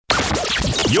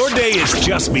Your day has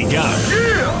just begun.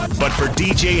 Yeah! But for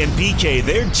DJ and PK,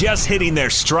 they're just hitting their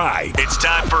stride. It's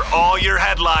time for all your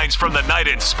headlines from the night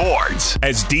in sports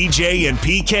as DJ and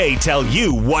PK tell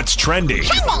you what's trending.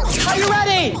 Are you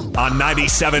ready? On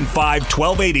 97.5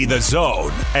 1280 The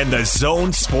Zone and The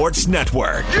Zone Sports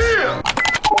Network. Yeah!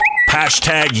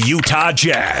 Hashtag Utah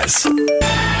Jazz.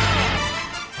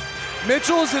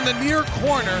 Mitchell is in the near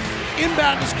corner.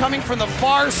 Inbound is coming from the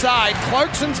far side.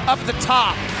 Clarkson's up the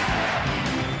top.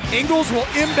 Ingles will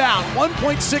inbound.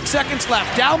 1.6 seconds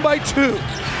left. Down by 2.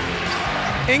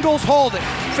 Ingles holding.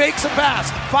 Fakes a pass.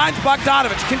 Finds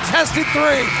Bogdanovich. Contested 3.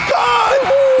 Good!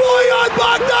 Bojan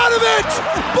Bogdanovich!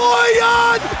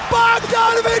 Bojan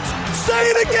Bogdanovich! Say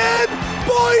it again!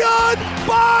 Bojan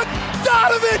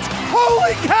Bogdanovich!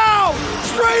 Holy cow!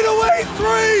 Straightaway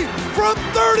 3 from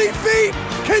 30 feet.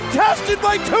 Contested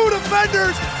by 2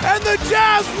 defenders. And the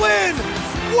Jazz win!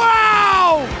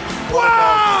 Wow!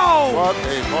 Wow! What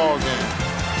a ball game.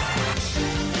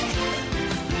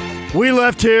 We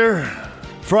left here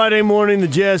Friday morning. The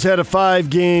Jazz had a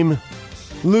 5-game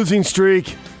losing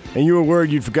streak, and you were worried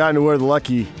you'd forgotten to wear the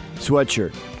lucky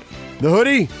sweatshirt. The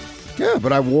hoodie? Yeah,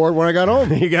 but I wore it when I got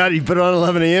home. You put it on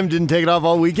 11 a.m., didn't take it off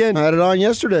all weekend? I had it on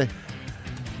yesterday.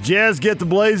 Jazz get the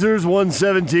Blazers,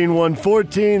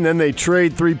 117-114. Then they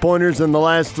trade three-pointers in the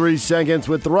last 3 seconds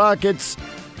with the Rockets.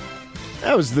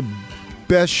 That was the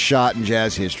best shot in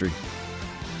Jazz history.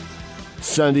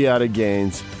 Sunday out of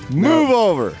Gaines. Move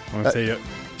over. I want to say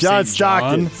John St.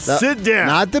 Stockton, John's. sit down.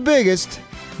 Not the biggest,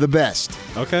 the best.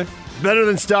 Okay. Better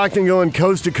than Stockton going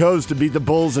coast to coast to beat the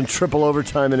Bulls in triple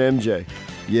overtime at MJ.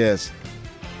 Yes.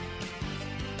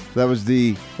 That was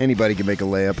the anybody can make a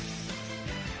layup.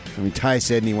 I mean, Ty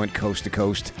said and he went coast to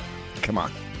coast. Come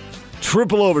on.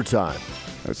 Triple overtime.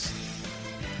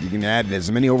 You can add as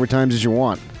many overtimes as you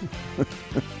want.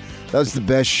 That was the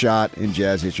best shot in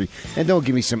Jazz history. And don't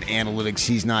give me some analytics.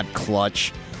 He's not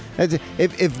clutch. If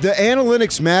the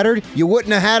analytics mattered, you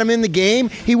wouldn't have had him in the game.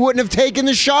 He wouldn't have taken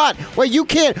the shot. Well, you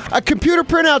can't. A computer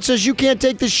printout says you can't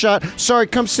take this shot. Sorry,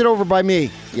 come sit over by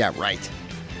me. Yeah, right.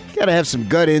 Got to have some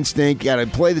gut instinct. Got to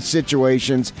play the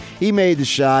situations. He made the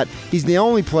shot. He's the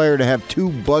only player to have 2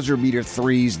 buzzer beater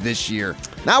threes this year.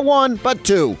 Not 1, but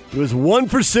 2. It was 1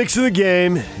 for 6 in the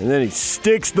game, and then he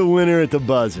sticks the winner at the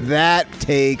buzzer. That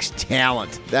takes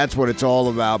talent. That's what it's all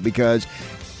about, because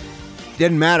it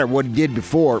doesn't matter what he did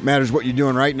before. It matters what you're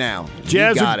doing right now.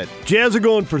 Jazz you got it. Jazz are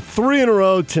going for 3 in a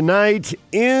row tonight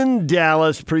in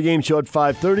Dallas. Pre-game show at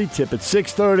 5:30, tip at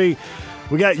 6:30.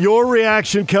 We got your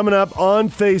reaction coming up on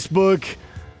Facebook.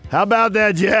 How about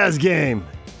that Jazz game?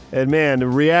 And, man, the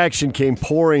reaction came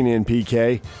pouring in,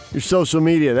 PK. Your social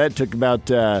media, that took about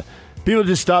people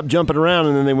just stopped jumping around,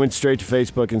 and then they went straight to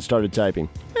Facebook and started typing.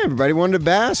 Everybody wanted to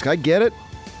bask. I get it.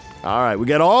 All right, we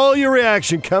got all your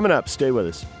reaction coming up. Stay with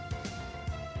us.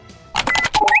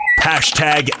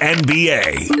 Hashtag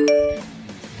NBA.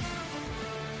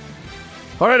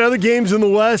 All right, other games in the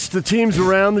West. The teams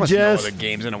around the Jazz. No other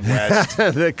games in the West.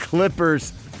 The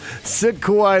Clippers sit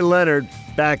Kawhi Leonard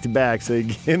back-to-back, so they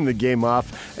gave him the game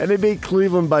off, and they beat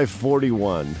Cleveland by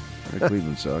 41.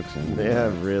 Cleveland sucks.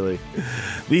 Yeah, really.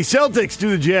 The Celtics do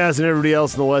the Jazz and everybody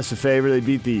else in the West a favor. They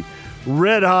beat the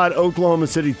red-hot Oklahoma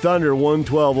City Thunder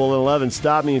 112-111.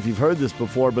 Stop me if you've heard this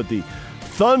before, but the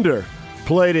Thunder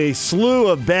played a slew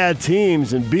of bad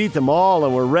teams and beat them all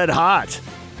and were red-hot.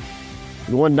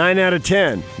 They won 9 out of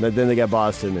 10, but then they got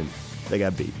Boston and they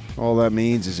got beat. All that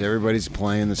means is everybody's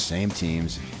playing the same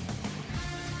teams.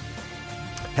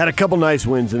 Had a couple nice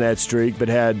wins in that streak, but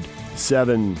had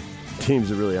 7 teams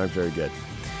that really aren't very good.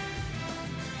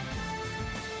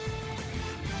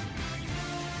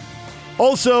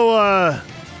 Also,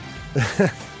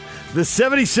 the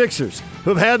 76ers,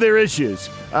 who've had their issues,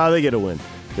 they get a win.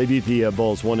 They beat the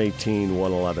Bulls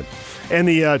 118-111. And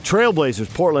the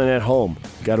Trailblazers, Portland at home,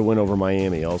 got a win over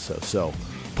Miami also. So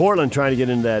Portland trying to get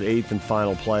into that 8th and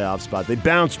final playoff spot. They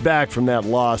bounced back from that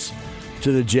loss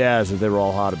to the Jazz that they were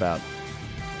all hot about.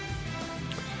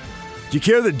 Do you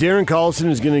care that Darren Collison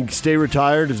is going to stay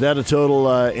retired? Is that a total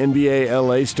NBA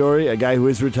LA story? A guy who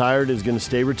is retired is going to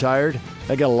stay retired?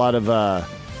 I got a lot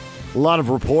of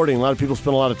reporting. A lot of people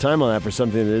spend a lot of time on that for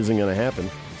something that isn't going to happen.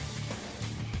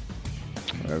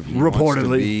 If he Reportedly. wants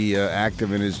to be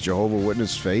active in his Jehovah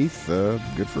Witness faith,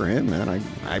 good for him, man.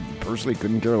 I personally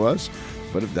couldn't care less.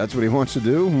 But if that's what he wants to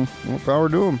do, more power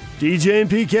to him. DJ and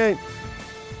PK.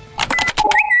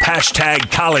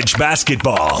 Hashtag college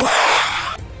basketball.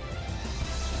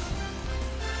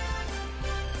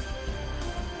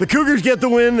 The Cougars get the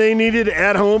win they needed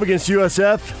at home against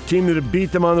USF, team that had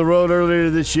beat them on the road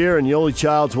earlier this year, and Yoli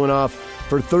Childs went off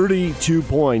for 32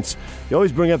 points. You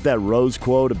always bring up that Rose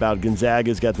quote about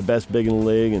Gonzaga's got the best big in the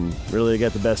league, and really they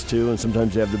got the best two, and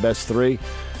sometimes they have the best three.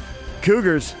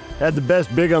 Cougars had the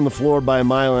best big on the floor by a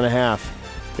mile and a half.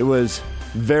 It was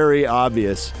very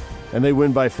obvious, and they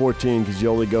win by 14 because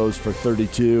Yoli goes for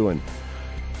 32, and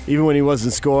even when he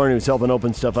wasn't scoring, he was helping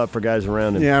open stuff up for guys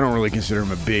around him. Yeah, I don't really consider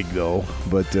him a big, though,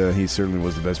 but he certainly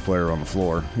was the best player on the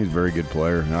floor. He's a very good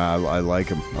player. I like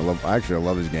him. I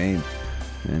love his game,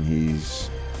 and he's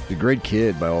a great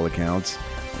kid by all accounts.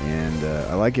 And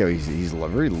I like how he's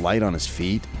very light on his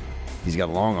feet. He's got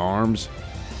long arms.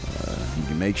 He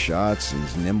can make shots.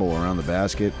 He's nimble around the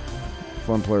basket.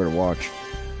 Fun player to watch.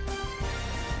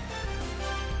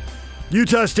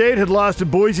 Utah State had lost to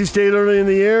Boise State early in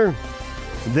the year.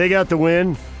 They got the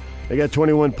win. They got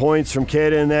 21 points from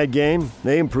Cada in that game.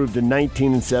 They improved to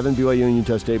 19-7. BYU and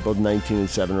Utah State both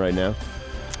 19-7 right now.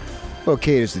 Well,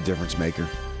 Cada's the difference maker.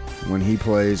 When he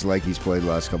plays like he's played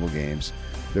the last couple games,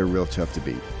 they're real tough to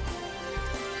beat.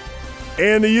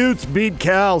 And the Utes beat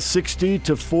Cal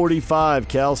 60-45.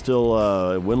 Cal still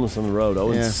winless on the road,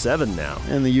 0-7 now.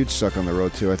 And the Utes suck on the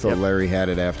road too. I thought Larry had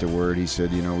it afterward. He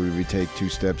said, we take 2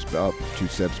 steps up, 2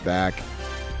 steps back,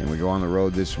 and we go on the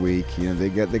road this week. They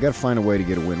got to find a way to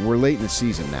get a win. We're late in the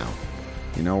season now.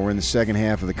 We're in the second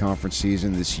half of the conference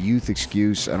season. This youth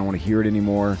excuse, I don't want to hear it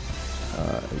anymore.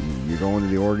 You're going to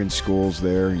the Oregon schools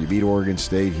there. You beat Oregon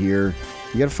State here.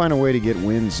 You got to find a way to get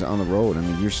wins on the road. I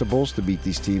mean, you're supposed to beat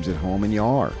these teams at home, and you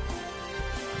are.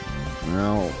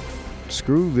 Now,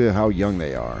 screw how young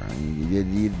they are. I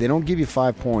mean, they don't give you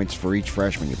 5 points for each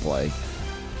freshman you play.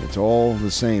 It's all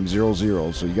the same,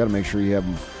 0-0. So you got to make sure you have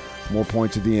more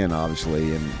points at the end,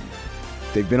 obviously. And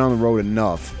they've been on the road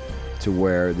enough to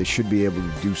where they should be able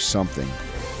to do something.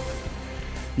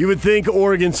 You would think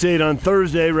Oregon State on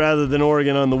Thursday rather than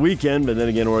Oregon on the weekend, but then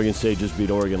again, Oregon State just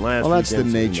beat Oregon last weekend. Well, that's the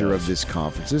nature of this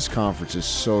conference. This conference is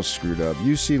so screwed up.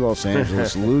 UC Los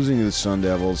Angeles losing to the Sun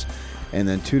Devils, and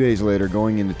then 2 days later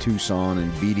going into Tucson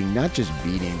and beating, not just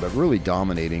beating, but really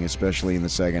dominating, especially in the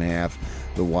second half,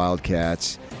 the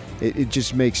Wildcats. It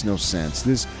just makes no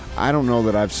sense. I don't know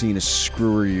that I've seen a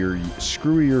screwier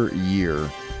year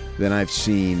than I've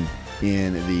seen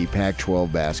in the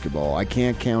Pac-12 basketball. I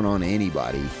can't count on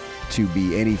anybody to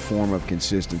be any form of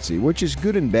consistency, which is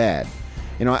good and bad.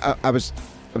 I was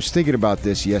thinking about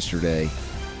this yesterday,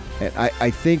 and I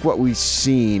think what we've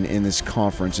seen in this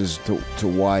conference is to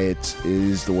why it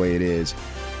is the way it is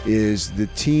the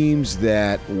teams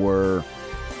that were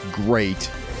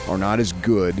great are not as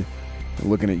good.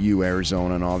 Looking at you,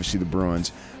 Arizona, and obviously the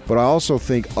Bruins. But I also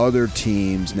think other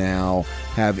teams now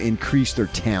have increased their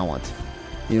talent.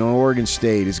 Oregon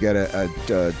State has got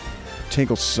a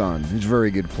Tinkle's son, who's a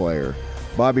very good player.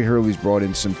 Bobby Hurley's brought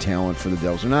in some talent for the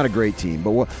Devils. They're not a great team,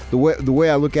 but the way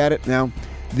I look at it now,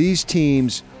 these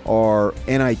teams are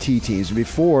NIT teams.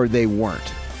 Before, they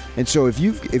weren't. And so if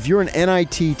you're an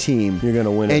NIT team, you're going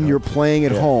to win, and you're playing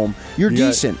at home, you're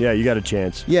decent. You got a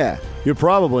chance. Yeah. You're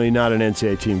probably not an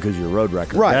NCAA team because you're a road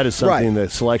record. Right. That is something the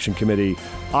selection committee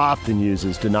often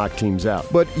uses to knock teams out.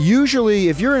 But usually,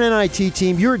 if you're an NIT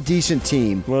team, you're a decent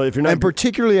team. Well, if you're not, and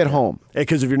particularly at home.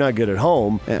 Because if you're not good at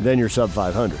home, then you're sub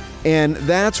 500. And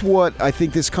that's what I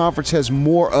think this conference has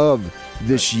more of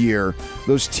this year.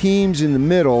 Those teams in the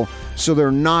middle, so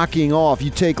they're knocking off. You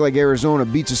take like Arizona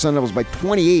beats the Sun Devils by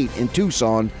 28 in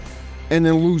Tucson, and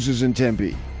then loses in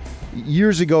Tempe.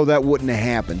 Years ago, that wouldn't have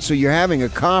happened. So you're having a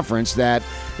conference that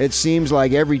it seems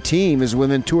like every team is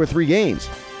within 2 or 3 games.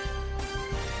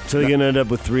 So you're going to end up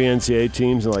with 3 NCAA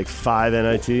teams and like 5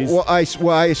 NITs? Well, I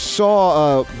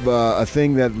saw a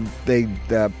thing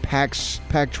that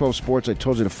Pac-12 Sports, I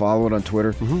told you to follow it on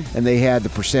Twitter, and they had the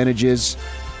percentages,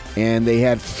 and they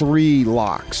had 3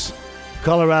 locks.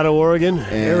 Colorado, Oregon,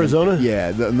 Arizona?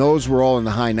 Yeah, those were all in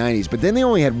the high 90s. But then they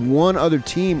only had one other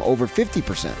team over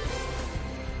 50%.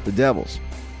 The Devils.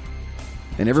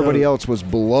 And everybody else was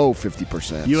below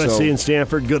 50%. USC and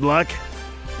Stanford, good luck.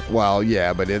 Well,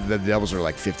 yeah, but the Devils are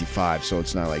like 55, so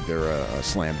it's not like they're a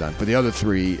slam dunk. But the other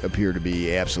 3 appear to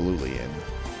be absolutely in.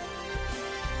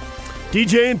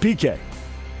 DJ and PK.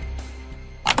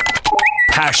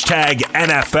 Hashtag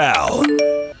NFL.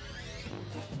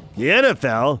 The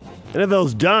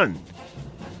NFL's done.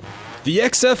 The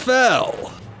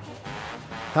XFL.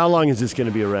 How long is this going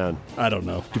to be around? I don't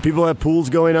know. Do people have pools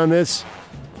going on this?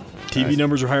 TV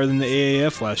numbers are higher than the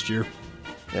AAF last year.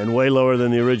 And way lower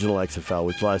than the original XFL,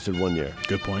 which lasted 1 year.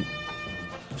 Good point.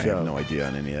 I have no idea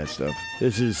on any of that stuff.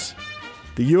 This is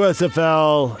the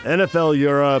USFL, NFL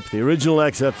Europe, the original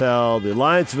XFL, the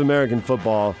Alliance of American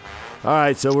Football. All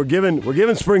right, so we're giving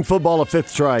spring football a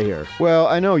 5th try here. Well,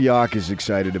 I know Yak is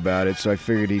excited about it, so I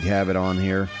figured he'd have it on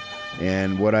here.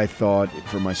 And what I thought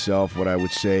for myself, what I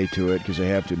would say to it, because I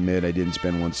have to admit I didn't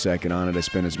spend 1 second on it. I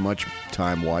spent as much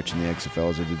time watching the XFL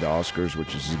as I did the Oscars,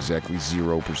 which is exactly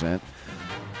 0%.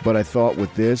 But I thought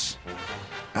with this,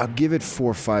 I'll give it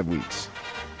 4 or 5 weeks.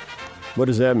 What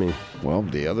does that mean? Well,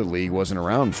 the other league wasn't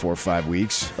around 4 or 5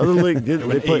 weeks. Other league They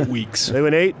went 8 weeks. They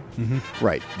went 8?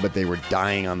 Right, but they were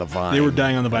dying on the vine. They were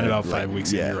dying on the vine about 5 Right,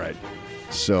 weeks. yeah. You're right.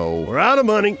 So We're out of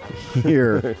money.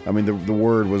 here, I mean, the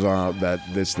word was on that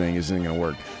this thing isn't going to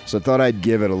work. So I thought I'd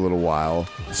give it a little while.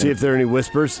 See if there are any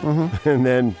whispers. And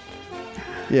then,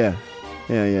 Yeah.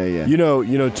 you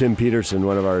know Tim Peterson,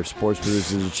 one of our sports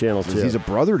producers at Channel 2. He's a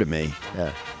brother to me.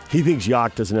 Yeah. He thinks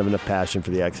Yock doesn't have enough passion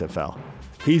for the XFL.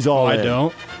 He's all I in.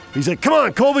 don't. He's like, come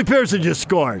on, Colby Pearson just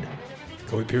scored.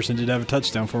 Colby Pearson did have a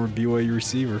touchdown, former BYU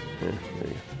receiver.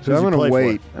 So I'm going to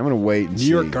wait. I'm going to wait and New see.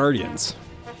 York Guardians.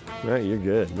 Right, you're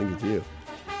good. Look at you.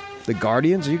 The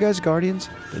Guardians? Are you guys Guardians?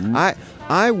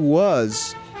 I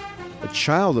was a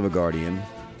child of a Guardian,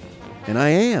 and I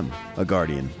am a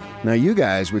Guardian. Now, you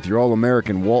guys, with your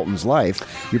all-American Walton's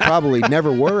life, you probably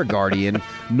never were a Guardian,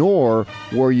 nor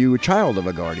were you a child of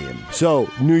a Guardian. So,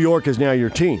 New York is now your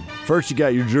team. First, you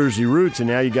got your Jersey roots, and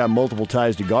now you got multiple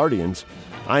ties to Guardians.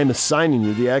 I am assigning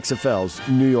you the XFL's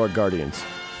New York Guardians.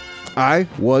 I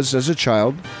was, as a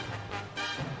child,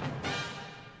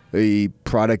 a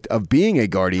product of being a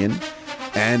Guardian,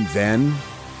 and then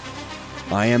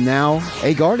I am now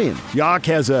a Guardian. Yock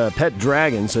has a pet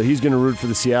dragon, so he's going to root for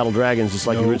the Seattle Dragons just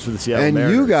like he roots for the Seattle And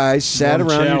Mariners. you guys sat Young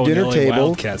around Chow your and dinner LA table,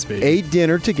 Wildcats, baby. ate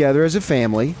dinner together as a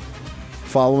family,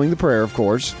 following the prayer, of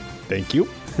course. Thank you.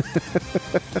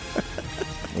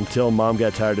 Until Mom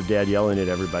got tired of Dad yelling at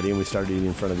everybody and we started eating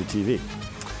in front of the TV.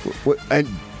 And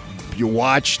you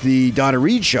watched the Donna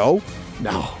Reed show,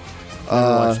 No. Never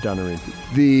watched Donna Reed.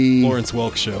 the Lawrence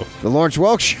Welk show. Lawrence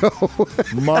Welk show.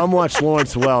 Mom watched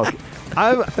Lawrence Welk.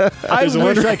 I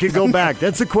wish I could go back.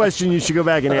 That's the question you should go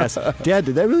back and ask. Dad,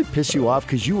 did that really piss you off?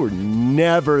 Because you were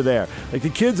never there. Like the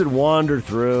kids would wander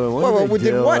through. And what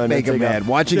did what make him mad?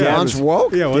 Watching Dad Lawrence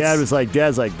was- Welk? Yeah,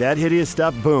 Dad's like, that hideous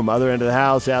stuff, boom, other end of the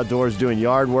house, outdoors, doing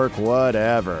yard work,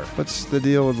 whatever. What's the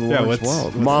deal with Lawrence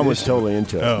Welk? Mom was totally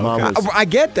into it. Oh, Mom okay. was, I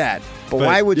get that, but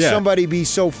why would yeah. somebody be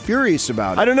so furious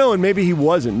about it? I don't know, and maybe he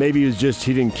wasn't. Maybe he was just,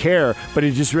 he didn't care, but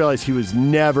he just realized he was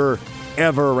never,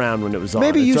 ever around when it was on.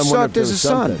 Maybe you So I'm wondering sucked if there as a was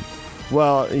son. something.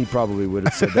 Well, he probably would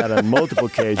have said that on multiple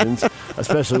occasions,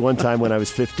 especially one time when I was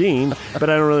 15, but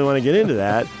I don't really want to get into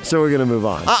that, so we're going to move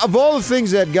on. Of all the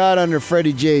things that got under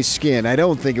Freddie J's skin, I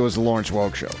don't think it was the Lawrence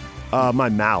Welk show. My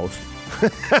mouth.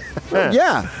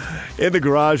 Yeah. In the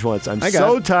garage once. I'm I got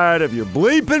so it. tired of your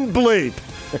bleep and bleep.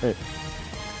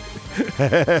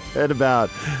 At about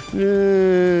 60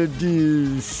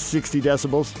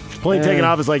 decibels. Plane taking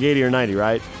off is like 80 or 90,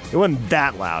 right? It wasn't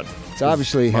that loud. It's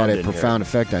obviously Mom had a didn't hear profound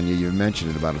effect on you. You've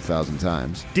mentioned it about 1,000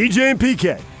 times. DJ and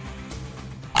PK.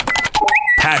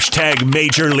 Hashtag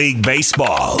Major League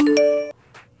Baseball.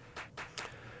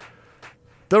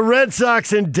 The Red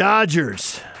Sox and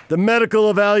Dodgers. The medical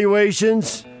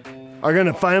evaluations are going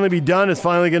to finally be done. It's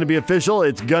finally going to be official.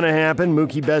 It's going to happen.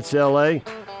 Mookie Betts to L.A.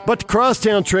 But the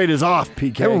crosstown trade is off,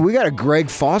 PK. Hey, we got a Greg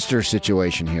Foster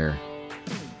situation here.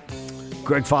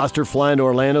 Greg Foster flying to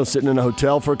Orlando, sitting in a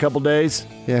hotel for a couple days.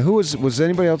 Yeah, who was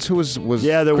anybody else? Who was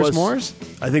Yeah, there Chris was Morris?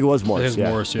 I think it was Morris. It is yeah.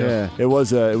 Morris, yeah. It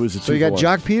was a So you got 2-for-1.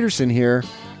 Jock Peterson here.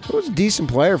 Who was a decent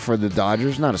player for the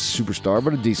Dodgers. Not a superstar,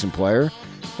 but a decent player.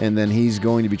 And then he's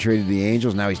going to be traded to the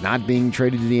Angels. Now he's not being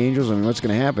traded to the Angels. I mean, what's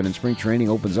going to happen? And spring training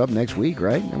opens up next week,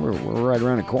 right? And we're right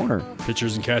around the corner.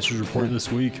 Pitchers and catchers reporting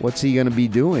this week. What's he going to be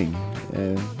doing?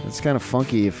 It's kind of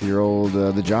funky if you're old,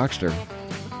 the Jockster.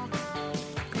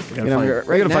 They're You know, going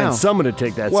right to now- find someone to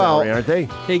take that Well- salary, aren't they?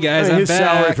 Hey guys, I mean, I'm his back.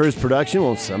 salary for his production,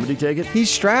 won't somebody take it? He's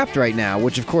strapped right now,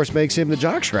 which of course makes him the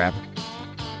jockstrap.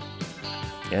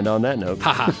 And on that note,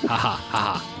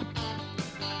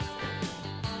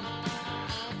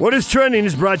 What is Trending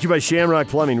is brought to you by Shamrock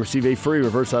Plumbing. Receive a free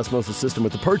reverse osmosis system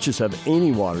with the purchase of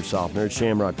any water softener at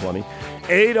Shamrock Plumbing.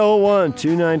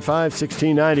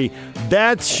 801-295-1690.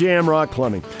 That's Shamrock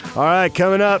Plumbing. All right,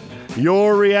 coming up,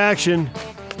 your reaction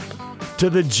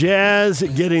to the Jazz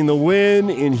getting the win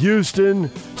in Houston.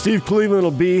 Steve Cleveland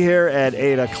will be here at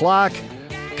 8 o'clock.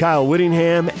 Kyle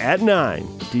Whittingham at 9.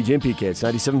 DJ and PK, it's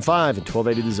 97.5 and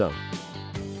 1280 The Zone.